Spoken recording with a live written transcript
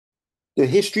The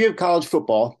History of College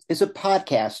Football is a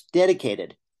podcast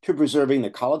dedicated to preserving the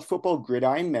college football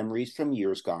gridiron memories from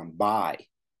years gone by.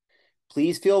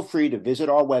 Please feel free to visit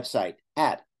our website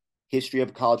at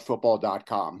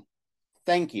historyofcollegefootball.com.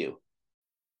 Thank you.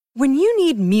 When you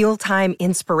need mealtime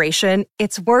inspiration,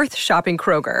 it's worth shopping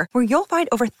Kroger, where you'll find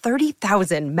over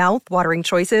 30,000 mouth-watering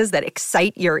choices that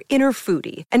excite your inner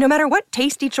foodie. And no matter what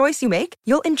tasty choice you make,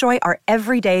 you'll enjoy our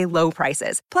everyday low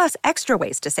prices, plus extra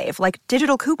ways to save, like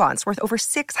digital coupons worth over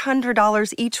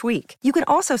 $600 each week. You can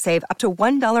also save up to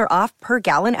 $1 off per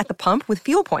gallon at the pump with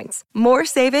fuel points. More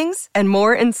savings and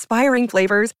more inspiring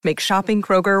flavors make shopping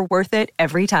Kroger worth it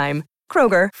every time.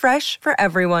 Kroger, fresh for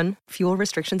everyone. Fuel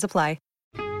restrictions apply.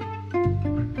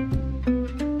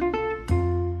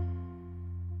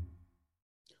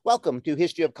 Welcome to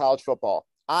History of College Football.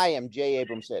 I am Jay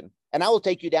Abramson, and I will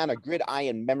take you down a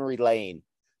gridiron memory lane.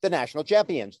 The national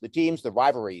champions, the teams, the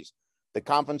rivalries, the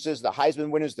conferences, the Heisman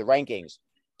winners, the rankings.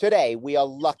 Today, we are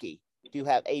lucky to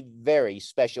have a very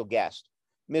special guest,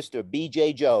 Mr.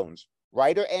 B.J. Jones,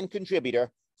 writer and contributor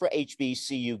for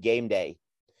HBCU Game Day.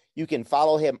 You can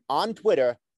follow him on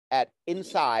Twitter at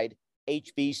Inside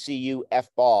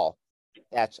HBCUFBall.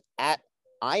 That's at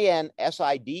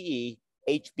INSIDE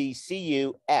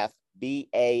HBCUFBALL.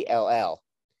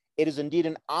 It is indeed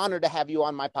an honor to have you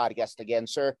on my podcast again,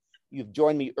 sir. You've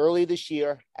joined me early this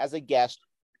year as a guest.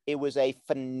 It was a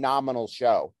phenomenal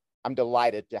show. I'm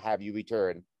delighted to have you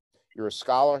return. You're a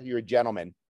scholar, you're a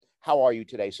gentleman. How are you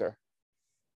today, sir?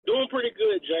 Doing pretty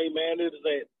good, Jay, man. It is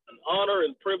an honor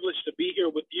and privilege to be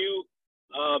here with you,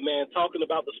 man, talking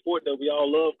about the sport that we all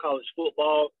love, college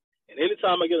football. And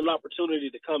anytime I get an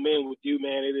opportunity to come in with you,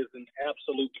 man, it is an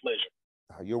absolute pleasure.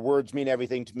 Your words mean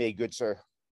everything to me, good sir.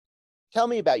 Tell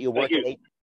me about your work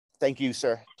Thank you,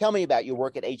 sir. Tell me about your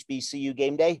work at HBCU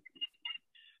Game Day.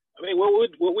 I mean, what we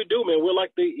do, man, we're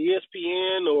like the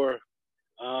ESPN or,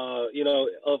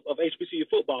 of HBCU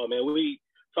football, man. We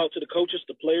talk to the coaches,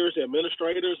 the players, the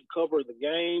administrators, cover the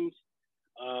games,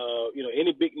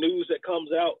 any big news that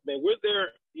comes out. Man, we're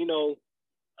there,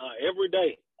 every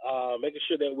day, making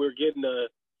sure that we're getting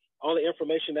all the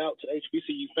information out to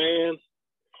HBCU fans.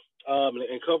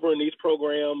 And covering these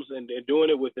programs and doing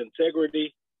it with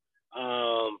integrity.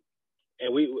 And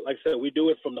we, like I said, we do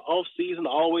it from the off season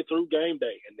all the way through game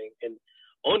day. And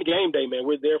on game day, man,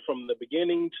 we're there from the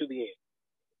beginning to the end.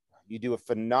 You do a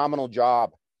phenomenal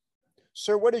job.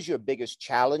 Sir, what is your biggest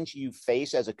challenge you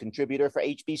face as a contributor for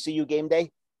HBCU Game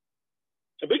Day?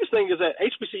 The biggest thing is that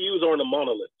HBCUs aren't a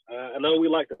monolith. I know we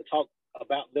like to talk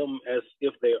about them as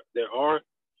if there are.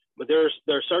 But there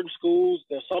are certain schools,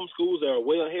 there's some schools that are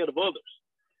way ahead of others.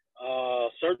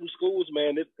 Certain schools,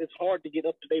 man, it's hard to get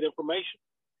up-to-date information.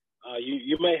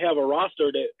 You may have a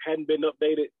roster that hadn't been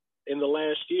updated in the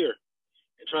last year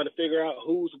and trying to figure out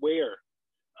who's where.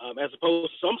 As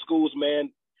opposed to some schools,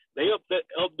 man, they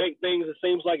update things, it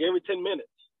seems like every 10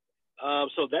 minutes.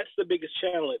 So that's the biggest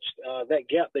challenge, that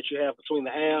gap that you have between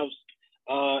the haves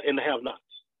and the have-nots.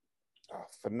 Oh,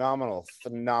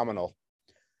 phenomenal.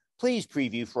 Please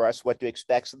preview for us what to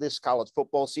expect this college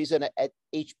football season at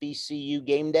HBCU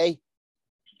Game Day.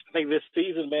 I think this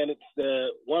season, man, it's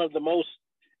one of the most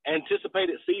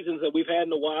anticipated seasons that we've had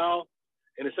in a while.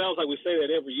 And it sounds like we say that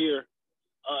every year.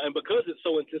 And because it's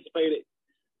so anticipated,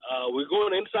 we're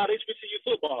going inside HBCU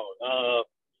football,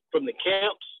 from the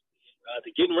camps to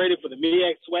getting ready for the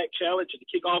MEAC SWAC Challenge and the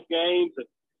kickoff games, and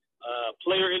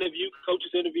player interview,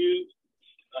 coaches interviews,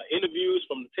 interviews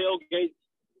from the tailgates.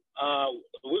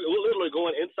 We're literally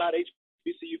going inside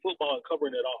HBCU football and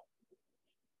covering it all.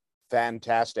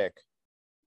 Fantastic.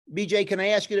 BJ, can I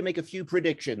ask you to make a few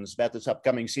predictions about this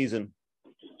upcoming season?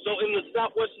 So in the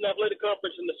Southwestern Athletic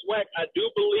Conference in the SWAC, I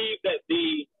do believe that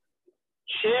the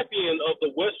champion of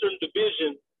the Western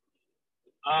Division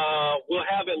will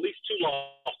have at least 2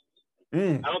 losses.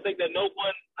 I don't think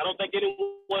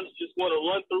anyone's just going to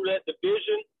run through that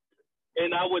division,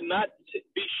 and I would not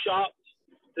be shocked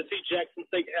to see Jackson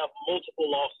State have multiple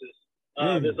losses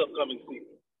this upcoming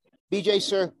season. BJ,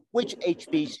 sir, which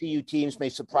HBCU teams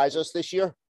may surprise us this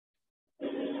year?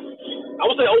 I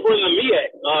would say over in the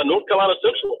MEAC, North Carolina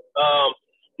Central.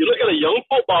 You look at a young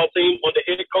football team under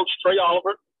head coach Trey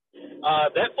Oliver.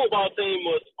 That football team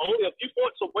was only a few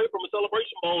points away from a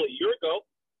Celebration Bowl a year ago.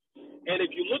 And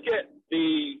if you look at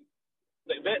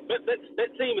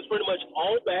that team is pretty much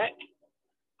all back.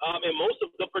 And most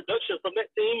of the production from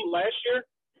that team last year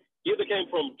either came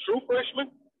from true freshmen,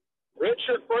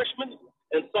 redshirt freshmen,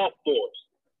 and sophomores.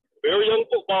 Very young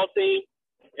football team,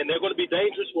 and they're going to be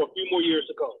dangerous for a few more years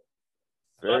to come.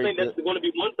 So I think that's going to be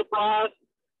one surprise.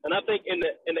 And I think in the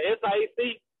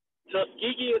SIAC,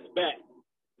 Tuskegee is back.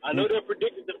 I know they're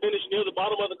predicted to finish near the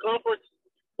bottom of the conference,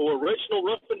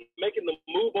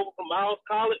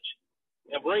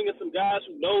 some guys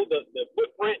who know the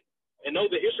footprint and know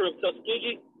the history of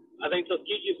Tuskegee, I think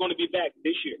Tuskegee is going to be back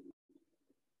this year.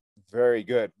 Very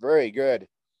good. Very good.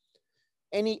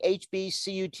 Any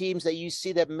HBCU teams that you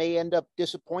see that may end up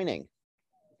disappointing?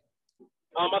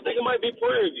 I think it might be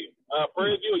Prairie View.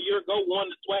 Prairie View a year ago won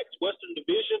the SWAC's Western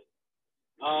Division.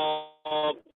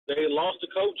 They lost the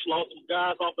coach, lost some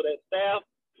guys off of that staff,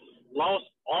 lost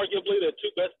arguably their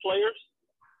two best players.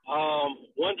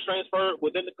 One transferred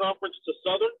within the conference to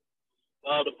Southern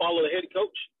to follow the head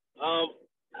coach.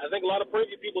 I think a lot of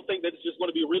Prairie View people think that it's just going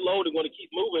to be reloaded, going to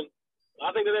keep moving.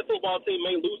 I think that football team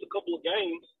may lose a couple of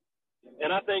games.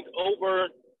 And I think over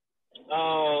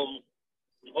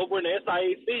in the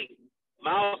SIAC,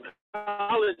 Miles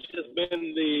College has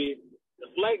been the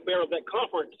flag bearer of that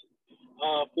conference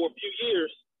for a few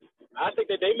years. I think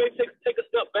that they may take a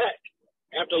step back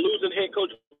after losing head coach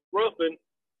Ruffin,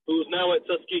 who's now at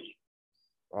Tuskegee.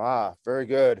 Ah, very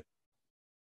good.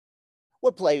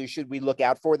 What players should we look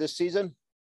out for this season?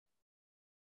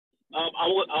 I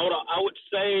would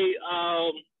say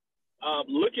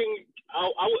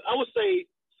I would say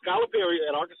Skylar Perry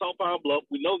at Arkansas Pine Bluff.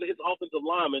 We know that his offensive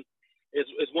lineman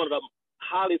is one of the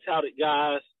highly touted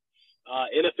guys,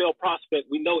 NFL prospect.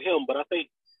 We know him, but I think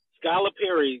Skylar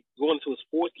Perry going into his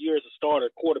fourth year as a starter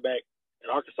quarterback at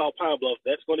Arkansas Pine Bluff,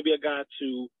 that's going to be a guy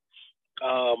to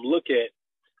look at.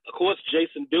 Of course,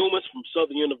 Jason Dumas from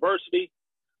Southern University,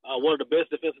 one of the best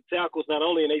defensive tackles, not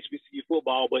only in HBCU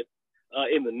football, but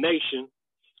in the nation.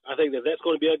 I think that that's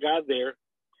going to be a guy there.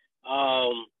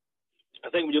 I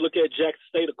think when you look at Jackson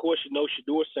State, of course, you know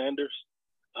Shedeur Sanders.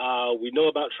 We know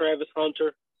about Travis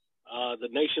Hunter, the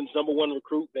nation's number one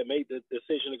recruit that made the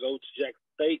decision to go to Jackson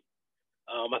State.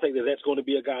 I think that that's going to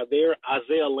be a guy there.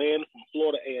 Isaiah Land from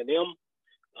Florida A&M,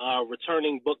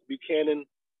 returning Buck Buchanan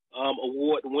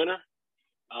Award winner.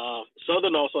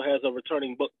 Southern also has a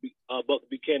returning Buck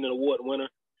Buchanan Award winner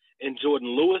in Jordan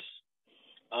Lewis.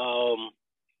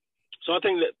 So I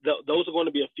think that those are going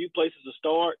to be a few places to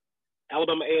start.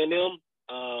 Alabama A&M,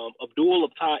 Abdul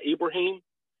Abtai Ibrahim,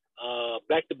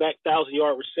 back-to-back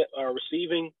 1,000-yard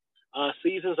receiving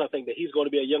seasons. I think that he's going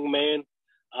to be a young man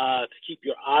to keep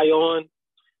your eye on.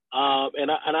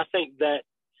 And I think that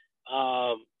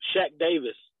Shaq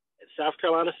Davis at South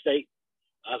Carolina State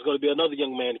is going to be another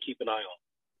young man to keep an eye on.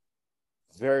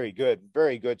 Very good.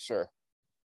 Very good, sir.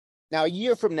 Now, a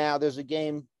year from now, there's a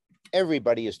game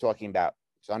everybody is talking about.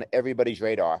 It's on everybody's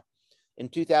radar. In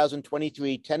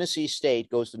 2023, Tennessee State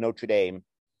goes to Notre Dame.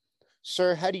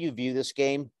 Sir, how do you view this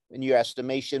game in your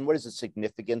estimation? What is the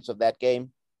significance of that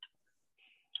game?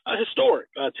 Historic.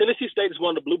 Tennessee State is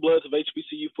one of the blue bloods of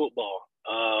HBCU football.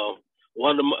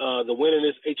 One of the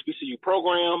winningest HBCU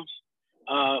programs.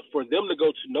 For them to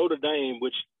go to Notre Dame,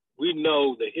 which we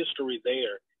know the history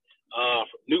there,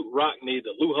 Newt Rockne,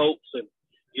 the Lou Holtz, and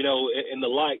and the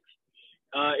likes.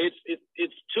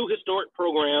 It's two historic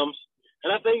programs,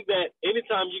 and I think that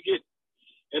anytime you get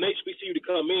an HBCU to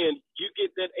come in, you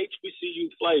get that HBCU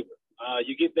flavor.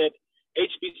 You get that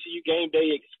HBCU game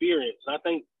day experience. I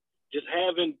think just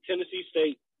having Tennessee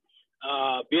State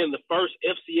being the first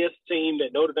FCS team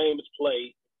that Notre Dame has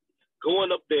played,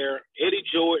 going up there, Eddie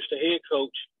George, the head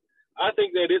coach, I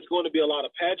think that it's going to be a lot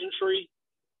of pageantry,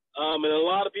 and a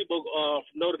lot of people from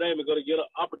Notre Dame are going to get an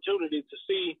opportunity to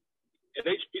see an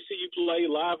HBCU play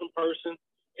live in person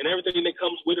and everything that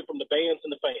comes with it from the bands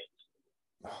and the fans.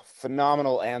 Oh,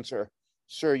 phenomenal answer.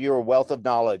 Sir, you're a wealth of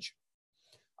knowledge.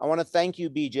 I want to thank you,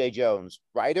 BJ Jones,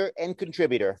 writer and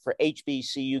contributor for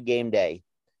HBCU Game Day.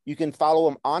 You can follow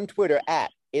him on Twitter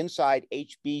at Inside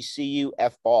HBCU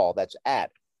FBall. That's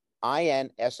at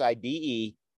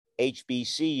INSIDE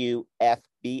HBCU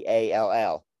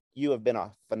FBALL. You have been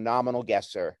a phenomenal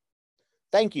guest, sir.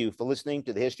 Thank you for listening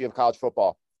to the History of College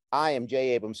Football. I am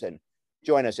Jay Abramson.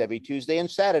 Join us every Tuesday and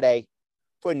Saturday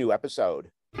for a new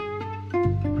episode.